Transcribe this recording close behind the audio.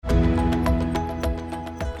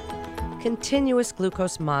Continuous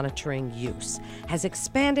glucose monitoring use has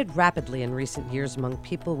expanded rapidly in recent years among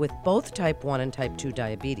people with both type 1 and type 2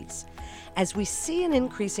 diabetes. As we see an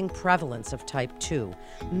increasing prevalence of type 2,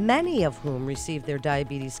 many of whom receive their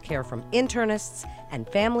diabetes care from internists and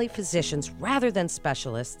family physicians rather than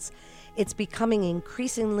specialists, it's becoming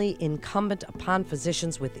increasingly incumbent upon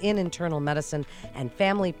physicians within internal medicine and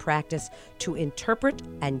family practice to interpret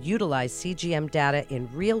and utilize CGM data in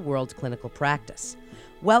real-world clinical practice.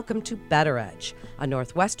 Welcome to Better Edge, a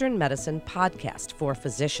Northwestern Medicine podcast for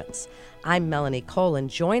physicians. I'm Melanie Cole,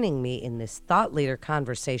 and joining me in this thought leader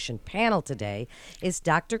conversation panel today is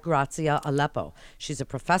Dr. Grazia Aleppo. She's a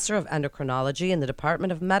professor of endocrinology in the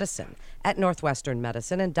Department of Medicine at Northwestern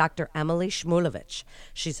Medicine, and Dr. Emily Shmulevich.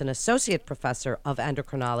 She's an associate professor of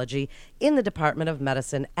endocrinology in the Department of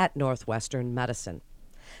Medicine at Northwestern Medicine.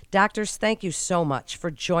 Doctors, thank you so much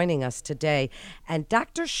for joining us today. And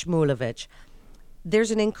Dr. Shmulevich,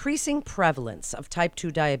 there's an increasing prevalence of type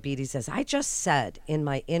 2 diabetes, as I just said in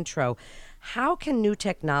my intro. How can new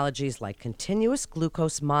technologies like continuous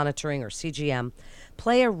glucose monitoring, or CGM,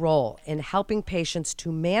 play a role in helping patients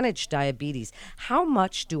to manage diabetes? How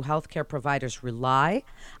much do healthcare providers rely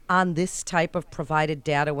on this type of provided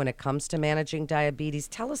data when it comes to managing diabetes?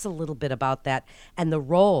 Tell us a little bit about that and the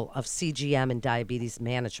role of CGM in diabetes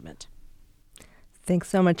management. Thanks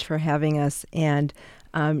so much for having us. And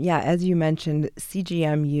as you mentioned,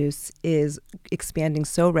 CGM use is expanding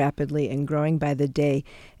so rapidly and growing by the day.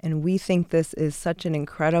 And we think this is such an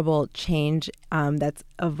incredible change that's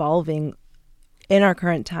evolving in our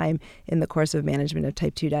current time in the course of management of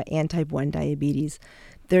type 2 and type 1 diabetes.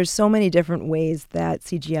 There's so many different ways that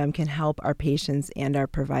CGM can help our patients and our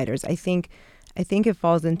providers. I think it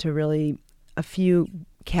falls into really a few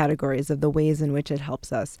categories of the ways in which it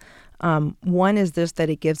helps us. One is just that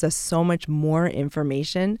it gives us so much more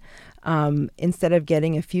information. Instead of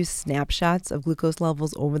getting a few snapshots of glucose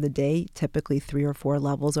levels over the day, typically 3 or 4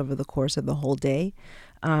 levels over the course of the whole day,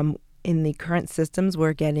 in the current systems,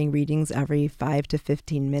 we're getting readings every 5 to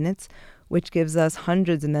 15 minutes, which gives us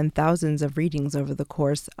hundreds and then thousands of readings over the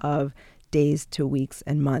course of days to weeks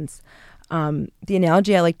and months. The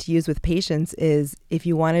analogy I like to use with patients is, if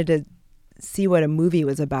you wanted to see what a movie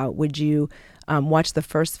was about, would you watch the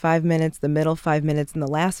first 5 minutes, the middle 5 minutes, and the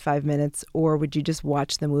last 5 minutes, or would you just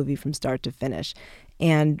watch the movie from start to finish?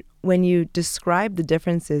 And when you describe the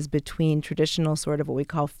differences between traditional sort of what we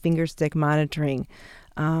call fingerstick monitoring,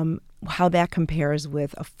 how that compares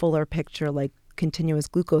with a fuller picture like continuous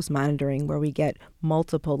glucose monitoring, where we get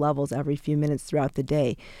multiple levels every few minutes throughout the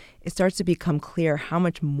day, it starts to become clear how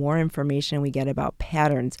much more information we get about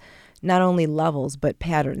patterns, not only levels, but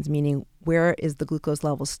patterns, meaning where is the glucose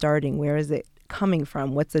level starting? Where is it coming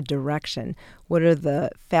from? What's the direction? What are the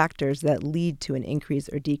factors that lead to an increase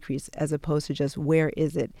or decrease, as opposed to just where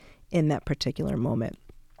is it in that particular moment?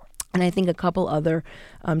 And I think a couple other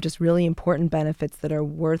just really important benefits that are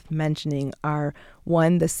worth mentioning are,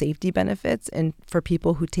 one, the safety benefits, and for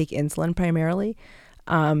people who take insulin primarily.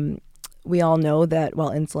 We all know that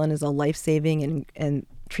while insulin is a life-saving and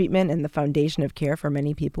treatment and the foundation of care for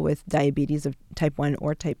many people with diabetes of type 1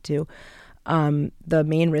 or type 2, the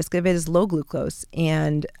main risk of it is low glucose.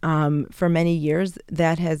 And for many years,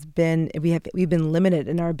 that has been, we've been limited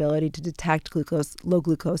in our ability to detect low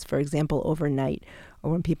glucose, for example, overnight,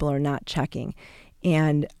 or when people are not checking.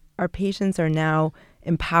 And our patients are now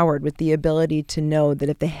empowered with the ability to know that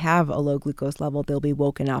if they have a low glucose level, they'll be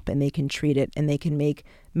woken up and they can treat it, and they can make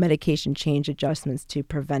medication change adjustments to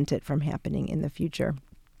prevent it from happening in the future.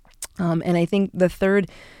 And I think the third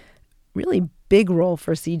really big role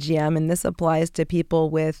for CGM, and this applies to people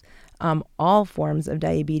with all forms of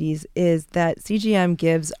diabetes, is that CGM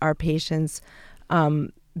gives our patients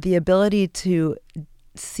the ability to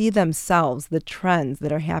see themselves, the trends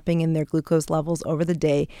that are happening in their glucose levels over the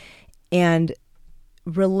day, and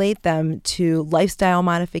relate them to lifestyle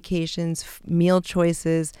modifications, meal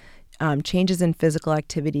choices, changes in physical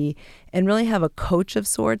activity, and really have a coach of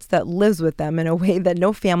sorts that lives with them in a way that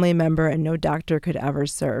no family member and no doctor could ever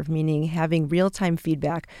serve, meaning having real-time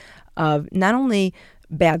feedback of not only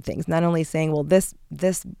bad things, not only saying, well, this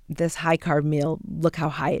high-carb meal, look how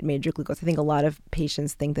high it made your glucose. I think a lot of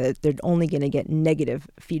patients think that they're only going to get negative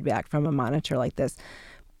feedback from a monitor like this.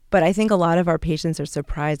 But I think a lot of our patients are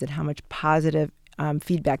surprised at how much positive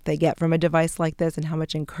feedback they get from a device like this, and how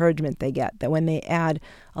much encouragement they get that when they add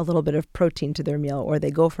a little bit of protein to their meal, or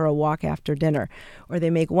they go for a walk after dinner, or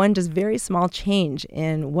they make one just very small change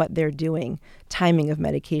in what they're doing, timing of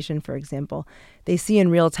medication, for example, they see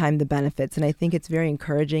in real time the benefits. And I think it's very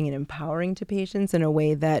encouraging and empowering to patients in a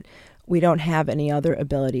way that we don't have any other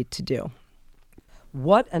ability to do.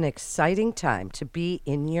 What an exciting time to be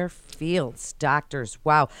in your fields, doctors.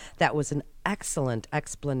 Wow, that was an excellent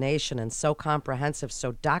explanation and so comprehensive.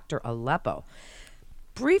 So, Dr. Aleppo,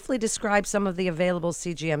 briefly describe some of the available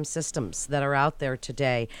CGM systems that are out there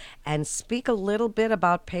today and speak a little bit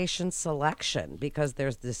about patient selection, because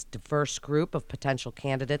there's this diverse group of potential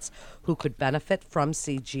candidates who could benefit from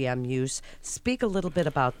CGM use. Speak a little bit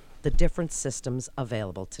about the different systems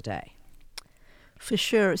available today. For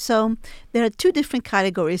sure. So there are two different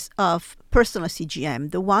categories of personal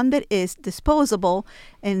CGM. The one that is disposable,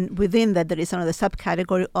 and within that there is another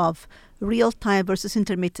subcategory of real-time versus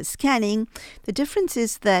intermittent scanning. The difference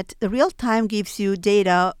is that the real-time gives you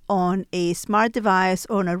data on a smart device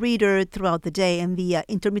or on a reader throughout the day, and the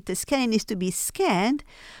intermittent scanning needs to be scanned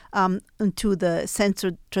onto the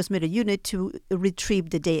sensor transmitter unit to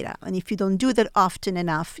retrieve the data. And if you don't do that often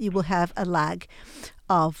enough, you will have a lag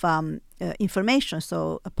of information.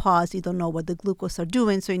 So a pause, you don't know what the glucose are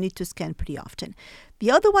doing, so you need to scan pretty often.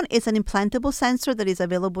 The other one is an implantable sensor that is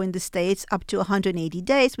available in the States up to 180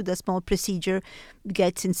 days with a small procedure,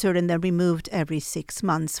 gets inserted and then removed every 6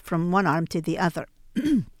 months from one arm to the other.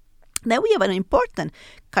 Then we have an important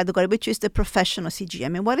category, which is the professional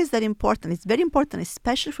CGM. And what is that important? It's very important,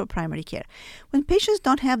 especially for primary care. When patients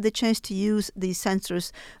don't have the chance to use these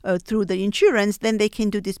sensors through their insurance, then they can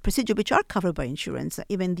do this procedure, which are covered by insurance,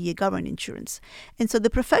 even the government insurance. And so the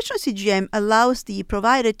professional CGM allows the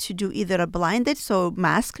provider to do either a blinded, so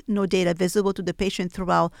mask, no data visible to the patient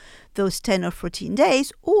throughout those 10 or 14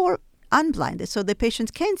 days, or unblinded, so the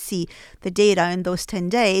patients can see the data in those 10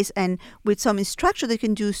 days, and with some instruction they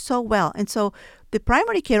can do so well. And so the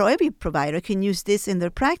primary care or every provider can use this in their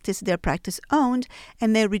practice owned,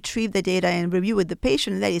 and they retrieve the data and review with the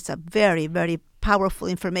patient. That is a very, very powerful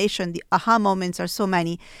information. The aha moments are so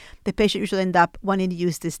many. The patient usually end up wanting to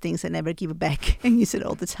use these things and never give it back and use it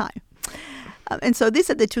all the time. And so these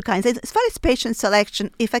are the two kinds. As far as patient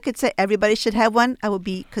selection, if I could say everybody should have one, I would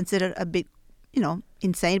be considered a bit,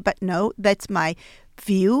 insane. But no, that's my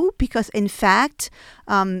view, because in fact,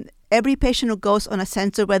 every patient who goes on a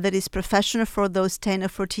sensor, whether it is professional for those 10 or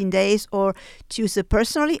 14 days or to use it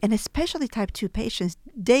personally, and especially type 2 patients,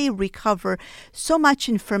 they recover so much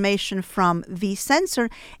information from the sensor,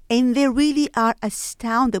 and they really are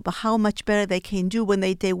astounded by how much better they can do when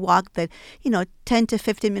they walk that, 10 to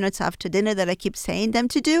 15 minutes after dinner that I keep saying to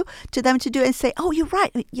them to do, and say, oh, you're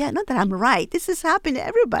right. Yeah, not that I'm right. This is happening to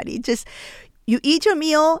everybody. Just you eat your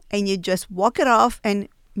meal and you just walk it off, and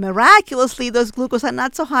miraculously those glucose are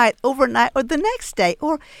not so high overnight or the next day.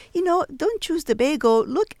 Or, don't choose the bagel.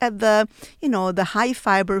 Look at the, the high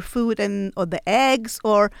fiber food or the eggs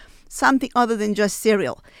or something other than just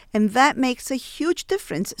cereal. And that makes a huge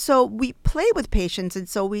difference. So we play with patients, and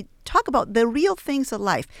so we talk about the real things of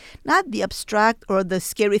life, not the abstract or the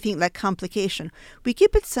scary thing like complication. We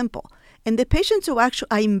keep it simple. And the patients who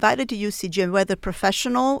actually are invited to use CGM, whether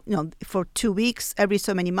professional, for 2 weeks every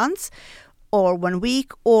so many months, or 1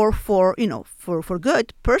 week, or for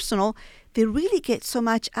good, personal, they really get so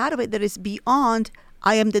much out of it that is beyond,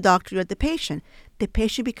 I am the doctor, you're the patient. The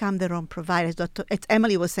patient become their own provider, as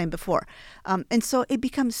Emily was saying before. And so it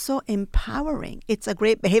becomes so empowering. It's a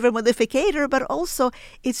great behavior modificator, but also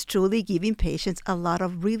it's truly giving patients a lot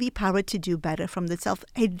of really power to do better from themselves.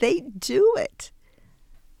 And they do it.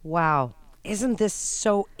 Wow. Isn't this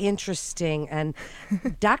so interesting? And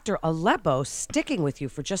Dr. Aleppo, sticking with you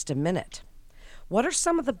for just a minute, what are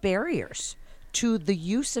some of the barriers to the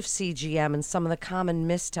use of CGM and some of the common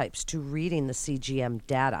mistypes to reading the CGM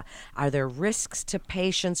data? Are there risks to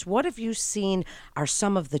patients? What have you seen are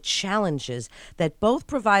some of the challenges that both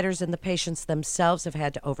providers and the patients themselves have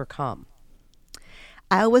had to overcome?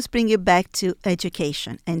 I always bring it back to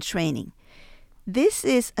education and training. This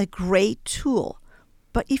is a great tool.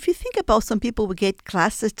 But if you think about some people who get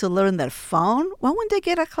classes to learn their phone, why wouldn't they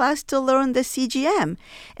get a class to learn the CGM?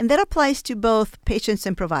 And that applies to both patients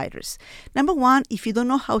and providers. Number one, if you don't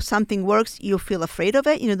know how something works, you feel afraid of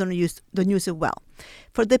it, you don't use it well.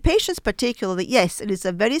 For the patients particularly, yes, it is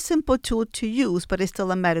a very simple tool to use, but it's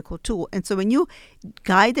still a medical tool. And so when you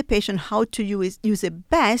guide the patient how to use it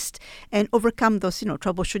best and overcome those,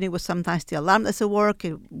 troubleshooting with sometimes the alarm doesn't work,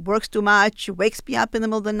 it works too much, it wakes me up in the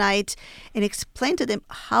middle of the night, and explain to them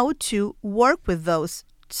how to work with those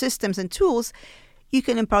systems and tools, you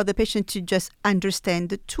can empower the patient to just understand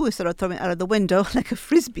the tool instead of throwing it out of the window like a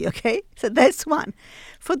frisbee, okay? So that's one.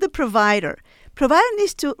 For the provider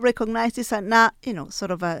needs to recognize these are not, sort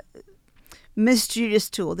of a mysterious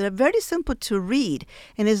tool. They're very simple to read.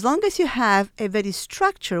 And as long as you have a very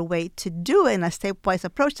structured way to do it in a stepwise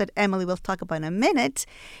approach that Emily will talk about in a minute,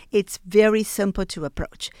 it's very simple to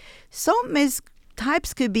approach. Some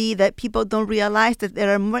types could be that people don't realize that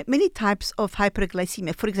there are many types of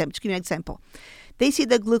hyperglycemia. For example, to give you an example, they see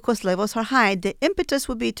the glucose levels are high. The impetus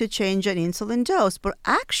would be to change an insulin dose, but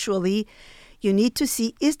actually you need to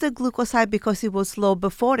see, is the glucose high because it was low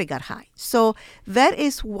before it got high? So that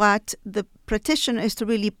is what the practitioner is to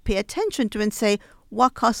really pay attention to and say,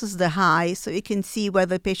 what causes the high? So you can see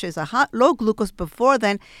whether the patient is a low glucose before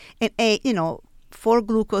then, and I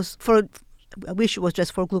wish it was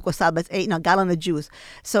just 4 glucoside, but it's a gallon of juice.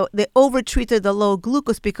 So they over-treated the low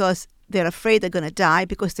glucose because they're afraid they're going to die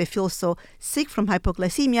because they feel so sick from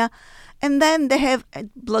hypoglycemia. And then they have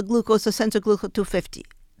blood glucose or central glucose 250.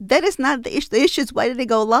 That is not the issue. The issue is why did they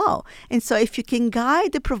go low? And so if you can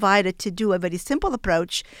guide the provider to do a very simple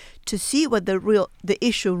approach to see what the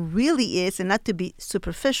issue really is and not to be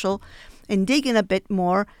superficial and dig in a bit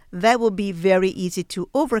more, that will be very easy to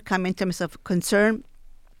overcome in terms of concern.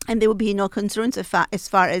 And there will be no concerns as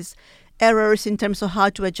far as errors in terms of how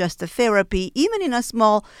to adjust the therapy, even in a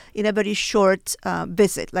very short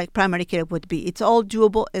visit like primary care would be. It's all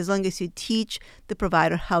doable as long as you teach the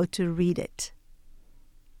provider how to read it.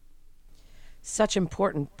 Such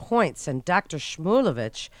important points. And Dr.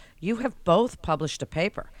 Shmulevich, you have both published a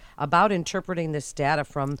paper about interpreting this data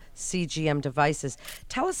from CGM devices.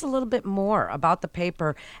 Tell us a little bit more about the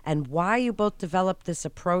paper and why you both developed this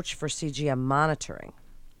approach for CGM monitoring.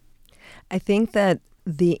 I think that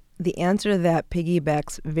the answer to that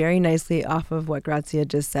piggybacks very nicely off of what Grazia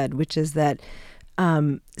just said, which is that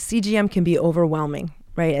CGM can be overwhelming,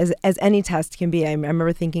 right? As any test can be. I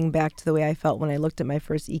remember thinking back to the way I felt when I looked at my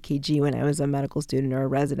first EKG when I was a medical student or a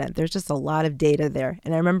resident. There's just a lot of data there.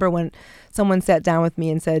 And I remember when someone sat down with me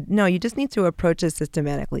and said, no, you just need to approach this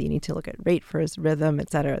systematically. You need to look at rate first, rhythm,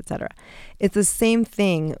 et cetera, et cetera. It's the same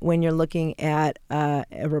thing when you're looking at a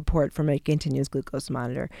report from a continuous glucose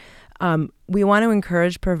monitor. We want to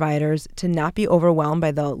encourage providers to not be overwhelmed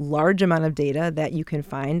by the large amount of data that you can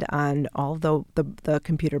find on all the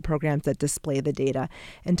computer programs that display the data,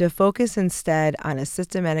 and to focus instead on a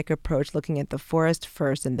systematic approach looking at the forest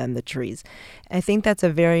first and then the trees. I think that's a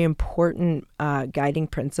very important guiding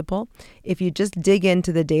principle. If you just dig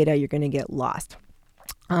into the data, you're going to get lost.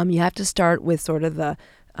 You have to start with sort of the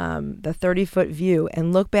 30-foot view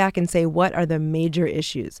and look back and say, what are the major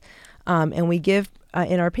issues? And we give,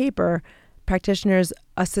 in our paper, practitioners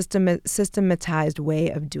a systematized way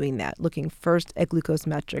of doing that, looking first at glucose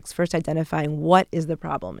metrics, first identifying what is the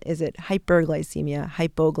problem. Is it hyperglycemia,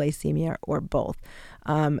 hypoglycemia, or both?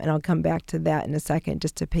 And I'll come back to that in a second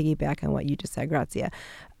just to piggyback on what you just said, Grazia.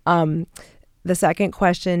 The second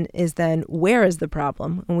question is then, where is the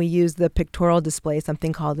problem? And we use the pictorial display,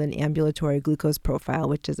 something called an ambulatory glucose profile,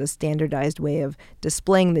 which is a standardized way of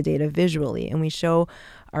displaying the data visually. And we show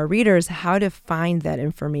our readers how to find that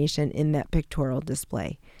information in that pictorial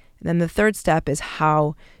display. And then the third step is,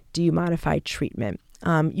 how do you modify treatment?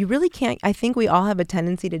 You really can't, I think we all have a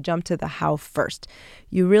tendency to jump to the how first.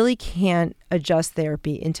 You really can't adjust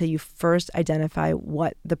therapy until you first identify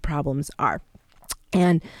what the problems are.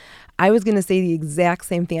 And I was going to say the exact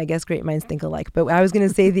same thing. I guess great minds think alike, but I was going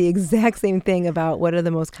to say the exact same thing about what are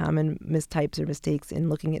the most common mistypes or mistakes in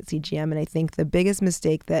looking at CGM. And I think the biggest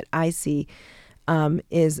mistake that I see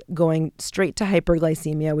is going straight to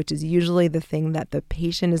hyperglycemia, which is usually the thing that the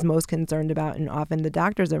patient is most concerned about and often the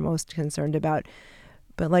doctors are most concerned about.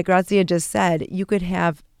 But like Grazia just said, you could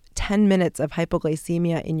have 10 minutes of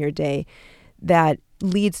hypoglycemia in your day that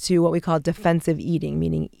leads to what we call defensive eating,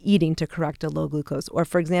 meaning eating to correct a low glucose. Or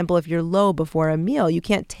for example, if you're low before a meal, you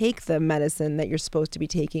can't take the medicine that you're supposed to be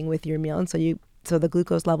taking with your meal. And so the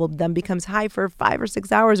glucose level then becomes high for 5 or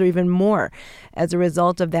 6 hours or even more as a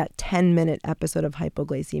result of that 10-minute episode of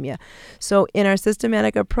hypoglycemia. So in our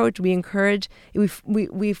systematic approach, we encourage our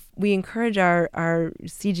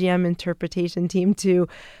CGM interpretation team to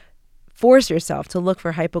force yourself to look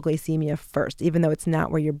for hypoglycemia first, even though it's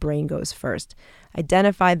not where your brain goes first.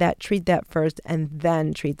 Identify that, treat that first, and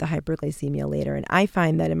then treat the hyperglycemia later. And I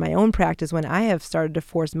find that in my own practice, when I have started to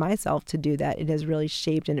force myself to do that, it has really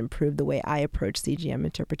shaped and improved the way I approach CGM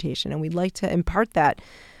interpretation. And we'd like to impart that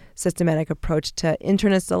systematic approach to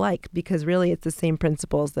internists alike, because really it's the same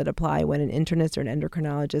principles that apply when an internist or an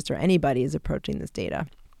endocrinologist or anybody is approaching this data.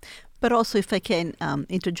 But also, if I can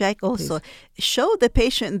interject also, Please. Show the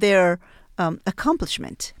patient their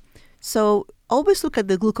accomplishment. So always look at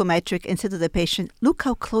the glucometric and say to the patient, look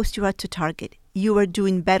how close you are to target. You are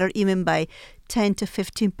doing better even by 10 to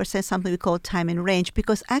 15%, something we call time in range,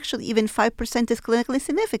 because actually even 5% is clinically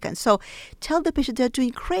significant. So tell the patient they're doing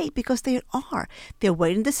great, because they are. They're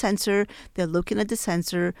wearing the sensor. They're looking at the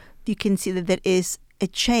sensor. You can see that there is a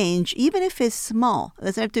change, even if it's small. It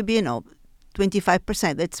doesn't have to be,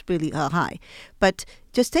 25%. That's really high. But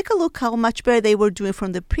just take a look how much better they were doing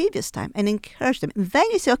from the previous time and encourage them. And then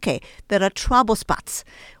you say, okay, there are trouble spots.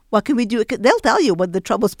 What can we do? They'll tell you what the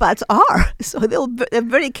trouble spots are. So they're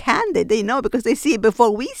very candid. They know because they see it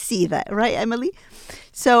before we see that. Right, Emily?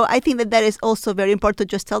 So I think that is also very important to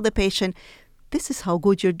just tell the patient, this is how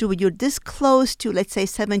good you're doing. You're this close to, let's say,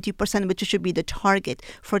 70%, which should be the target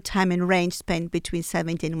for time and range spent between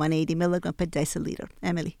 70 and 180 milligram per deciliter.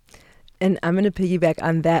 Emily? And I'm going to piggyback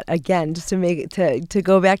on that again, just to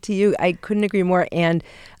go back to you. I couldn't agree more. And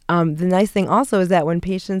the nice thing also is that when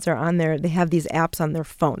patients are on there, they have these apps on their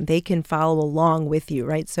phone. They can follow along with you,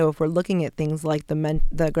 right? So if we're looking at things like the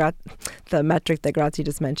metric that Grazie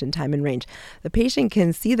just mentioned, time and range, the patient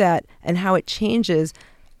can see that and how it changes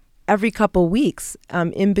every couple weeks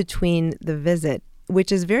in between the visit,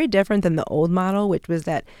 which is very different than the old model, which was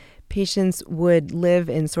that patients would live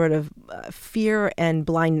in sort of fear and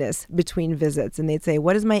blindness between visits. And they'd say,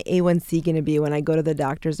 what is my A1C going to be when I go to the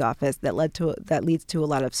doctor's office? That leads to a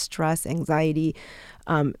lot of stress, anxiety,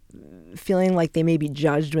 feeling like they may be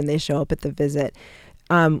judged when they show up at the visit.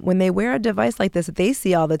 When they wear a device like this that they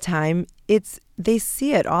see all the time, they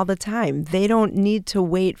see it all the time. They don't need to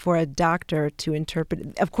wait for a doctor to interpret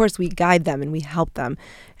it. Of course, we guide them and we help them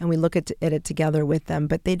and we look at it together with them,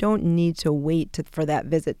 but they don't need to wait for that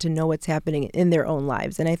visit to know what's happening in their own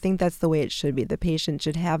lives. And I think that's the way it should be. The patient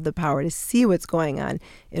should have the power to see what's going on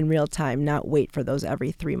in real time, not wait for those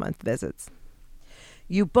every 3-month visits.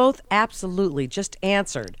 You both absolutely just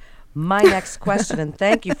answered my next question, and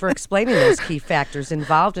thank you for explaining those key factors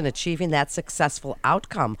involved in achieving that successful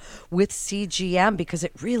outcome with CGM, because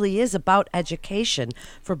it really is about education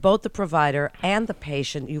for both the provider and the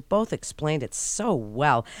patient. You both explained it so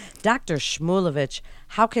well. Dr. Shmulevich,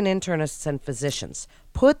 how can internists and physicians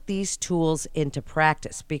put these tools into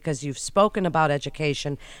practice? Because you've spoken about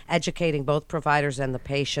education, educating both providers and the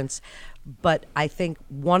patients. But I think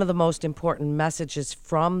one of the most important messages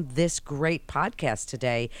from this great podcast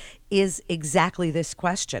today is exactly this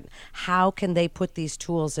question. How can they put these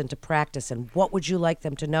tools into practice? And what would you like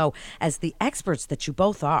them to know as the experts that you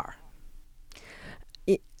both are?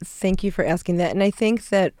 Thank you for asking that. And I think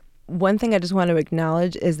that one thing I just want to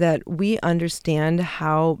acknowledge is that we understand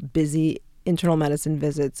how busy internal medicine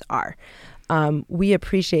visits are. We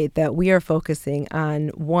appreciate that we are focusing on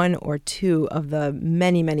one or two of the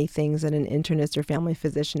many, many things that an internist or family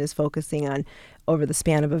physician is focusing on over the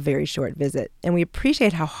span of a very short visit. And we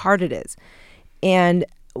appreciate how hard it is. And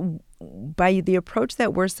by the approach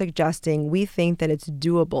that we're suggesting, we think that it's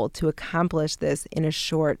doable to accomplish this in a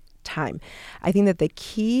short time. I think that the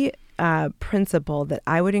key principle that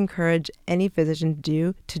I would encourage any physician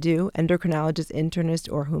to do, endocrinologist,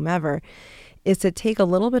 internist, or whomever, is to take a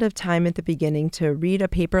little bit of time at the beginning to read a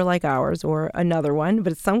paper like ours or another one,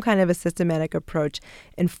 but it's some kind of a systematic approach,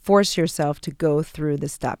 and force yourself to go through the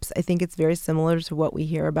steps. I think it's very similar to what we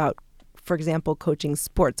hear about, for example, coaching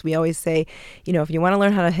sports. We always say, if you want to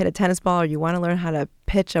learn how to hit a tennis ball or you want to learn how to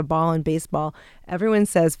pitch a ball in baseball, everyone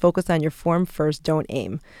says focus on your form first, don't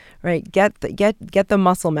aim, right? Get the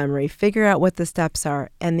muscle memory, figure out what the steps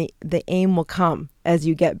are, and the aim will come as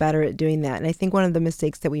you get better at doing that. And I think one of the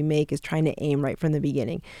mistakes that we make is trying to aim right from the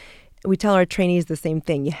beginning. We tell our trainees the same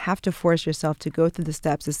thing. You have to force yourself to go through the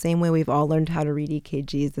steps the same way we've all learned how to read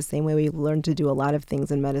EKGs, the same way we've learned to do a lot of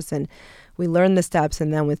things in medicine. We learn the steps,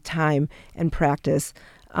 and then with time and practice,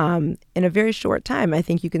 in a very short time, I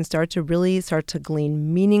think you can start to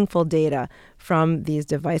glean meaningful data from these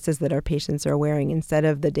devices that our patients are wearing, instead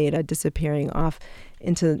of the data disappearing off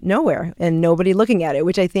into nowhere and nobody looking at it,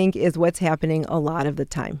 which I think is what's happening a lot of the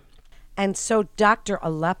time. And so, Dr.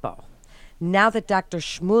 Aleppo, now that Dr.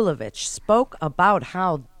 Shmulevich spoke about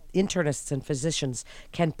how internists and physicians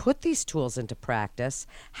can put these tools into practice,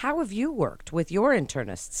 how have you worked with your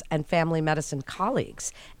internists and family medicine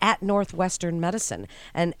colleagues at Northwestern Medicine?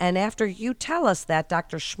 And after you tell us that,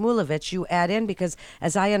 Dr. Shmulevich, you add in, because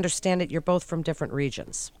as I understand it, you're both from different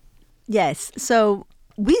regions. Yes. So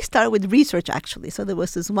we started with research, actually. So there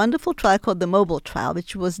was this wonderful trial called the MOBILE trial,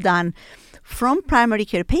 which was done from primary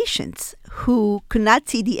care patients who could not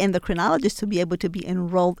see the endocrinologist to be able to be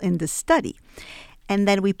enrolled in the study. And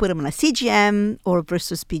then we put them on a CGM or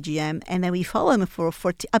versus PGM, and then we follow them for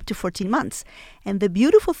up to 14 months. And the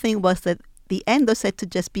beautiful thing was that the endo said to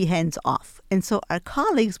just be hands off. And so our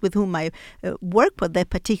colleagues with whom I worked with that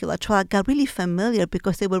particular trial got really familiar,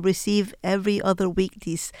 because they would receive every other week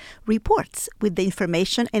these reports with the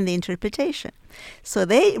information and the interpretation. So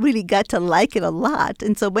they really got to like it a lot.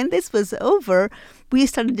 And so when this was over, we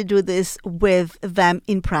started to do this with them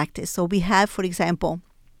in practice. So we have, for example,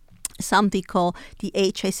 something called the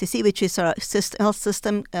HICC, which is our health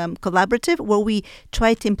system collaborative, where we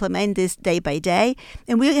try to implement this day by day.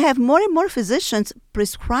 And we have more and more physicians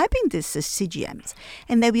prescribing these CGMs.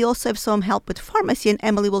 And then we also have some help with pharmacy, and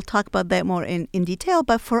Emily will talk about that more in detail.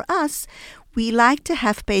 But for us, we like to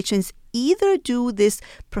have patients either do this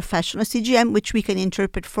professional CGM, which we can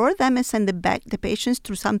interpret for them and send the patients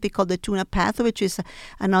through something called the TUNA pathway, which is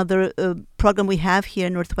another program we have here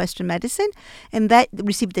in Northwestern Medicine, and that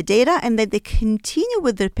receive the data, and then they continue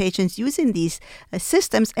with their patients using these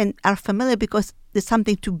systems and are familiar because there's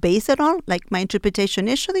something to base it on, like my interpretation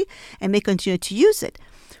initially, and they continue to use it.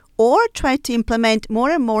 Or try to implement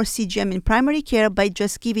more and more CGM in primary care by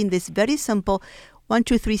just giving this very simple 1,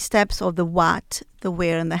 2, 3 steps of the what, the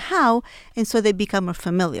where, and the how, and so they become more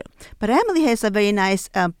familiar. But Emily has a very nice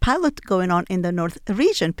pilot going on in the North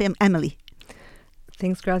region. Emily.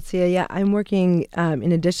 Thanks, Grazia. Yeah, I'm working,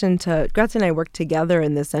 in addition to, Grazia and I work together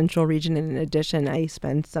in the Central region, and in addition, I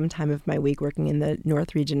spend some time of my week working in the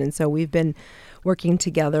North region, and so we've been working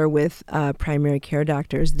together with primary care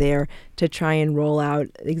doctors there to try and roll out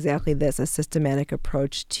exactly this, a systematic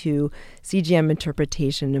approach to CGM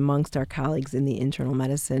interpretation amongst our colleagues in the internal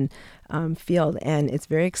medicine field. And it's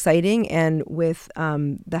very exciting. And with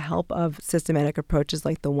the help of systematic approaches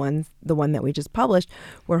like the one that we just published,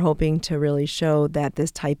 we're hoping to really show that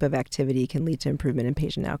this type of activity can lead to improvement in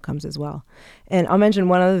patient outcomes as well. And I'll mention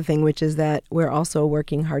one other thing, which is that we're also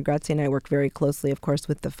working hard. Grazia and I work very closely, of course,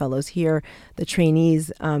 with the fellows here, the trainees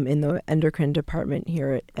in the endocrine department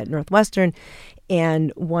here at Northwestern.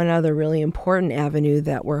 And one other really important avenue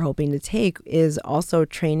that we're hoping to take is also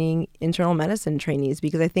training internal medicine trainees,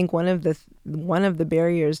 because I think one of the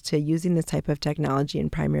barriers to using this type of technology in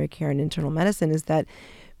primary care and internal medicine is that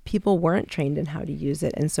people weren't trained in how to use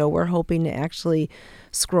it. And so we're hoping to actually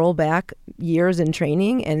scroll back years in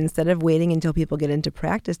training, and instead of waiting until people get into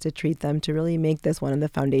practice to treat them, to really make this one of the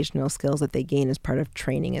foundational skills that they gain as part of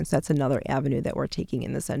training. And so that's another avenue that we're taking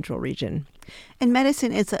in the Central region. And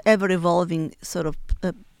medicine is an ever-evolving sort of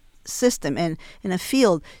system and in a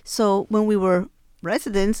field. So when we were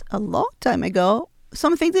residents a long time ago,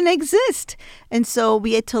 some things didn't exist. And so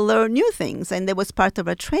we had to learn new things. And that was part of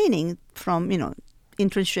our training from,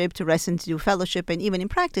 internship to residency to fellowship and even in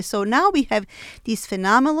practice. So now we have these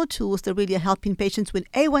phenomenal tools that really are helping patients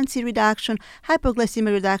with A1C reduction,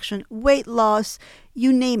 hypoglycemia reduction, weight loss,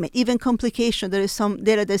 you name it, even complication. There is some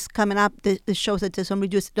data that's coming up that shows that there's some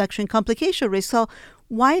reduction in complication risk. So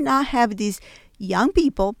why not have these young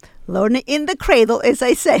people learning in the cradle, as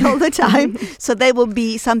I say all the time, so they will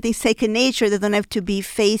be something second nature. They don't have to be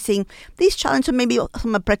facing these challenges, or maybe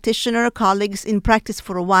some practitioner colleagues in practice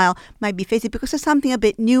for a while might be facing because it's something a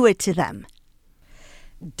bit newer to them.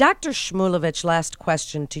 Dr. Shmulevich, last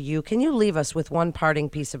question to you. Can you leave us with one parting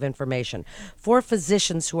piece of information? For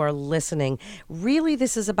physicians who are listening, really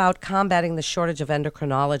this is about combating the shortage of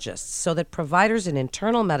endocrinologists so that providers in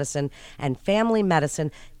internal medicine and family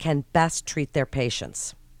medicine can best treat their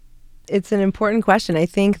patients. It's an important question. I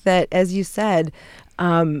think that, as you said,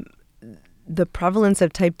 the prevalence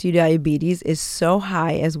of type 2 diabetes is so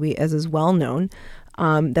high, as is well known,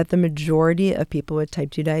 that the majority of people with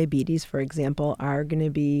type 2 diabetes, for example, are going to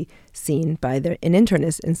be seen by an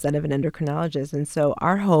internist instead of an endocrinologist. And so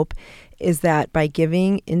our hope is that by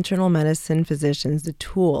giving internal medicine physicians the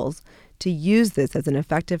tools to use this as an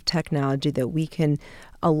effective technology, that we can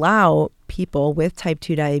allow people with type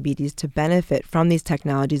 2 diabetes to benefit from these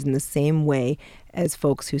technologies in the same way as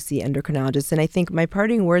folks who see endocrinologists. And I think my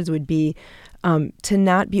parting words would be to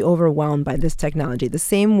not be overwhelmed by this technology. The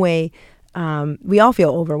same way we all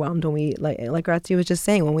feel overwhelmed when we, like Grazia was just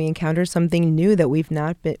saying, when we encounter something new that we've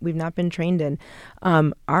not been trained in.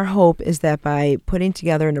 Our hope is that by putting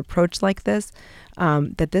together an approach like this,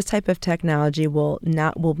 that this type of technology will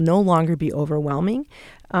no longer be overwhelming,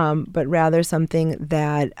 but rather something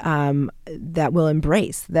that will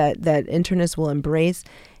embrace, that internists will embrace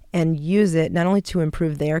and use it not only to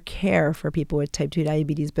improve their care for people with type 2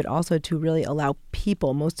 diabetes, but also to really allow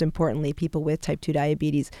people, most importantly, people with type 2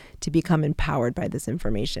 diabetes, to become empowered by this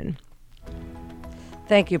information.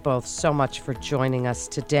 Thank you both so much for joining us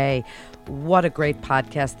today. What a great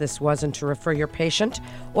podcast this was. And to refer your patient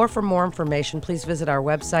or for more information, please visit our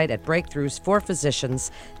website at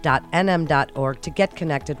breakthroughsforphysicians.nm.org to get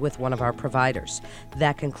connected with one of our providers.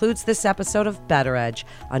 That concludes this episode of Better Edge,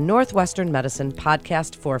 a Northwestern Medicine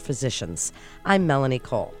podcast for physicians. I'm Melanie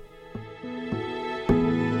Cole.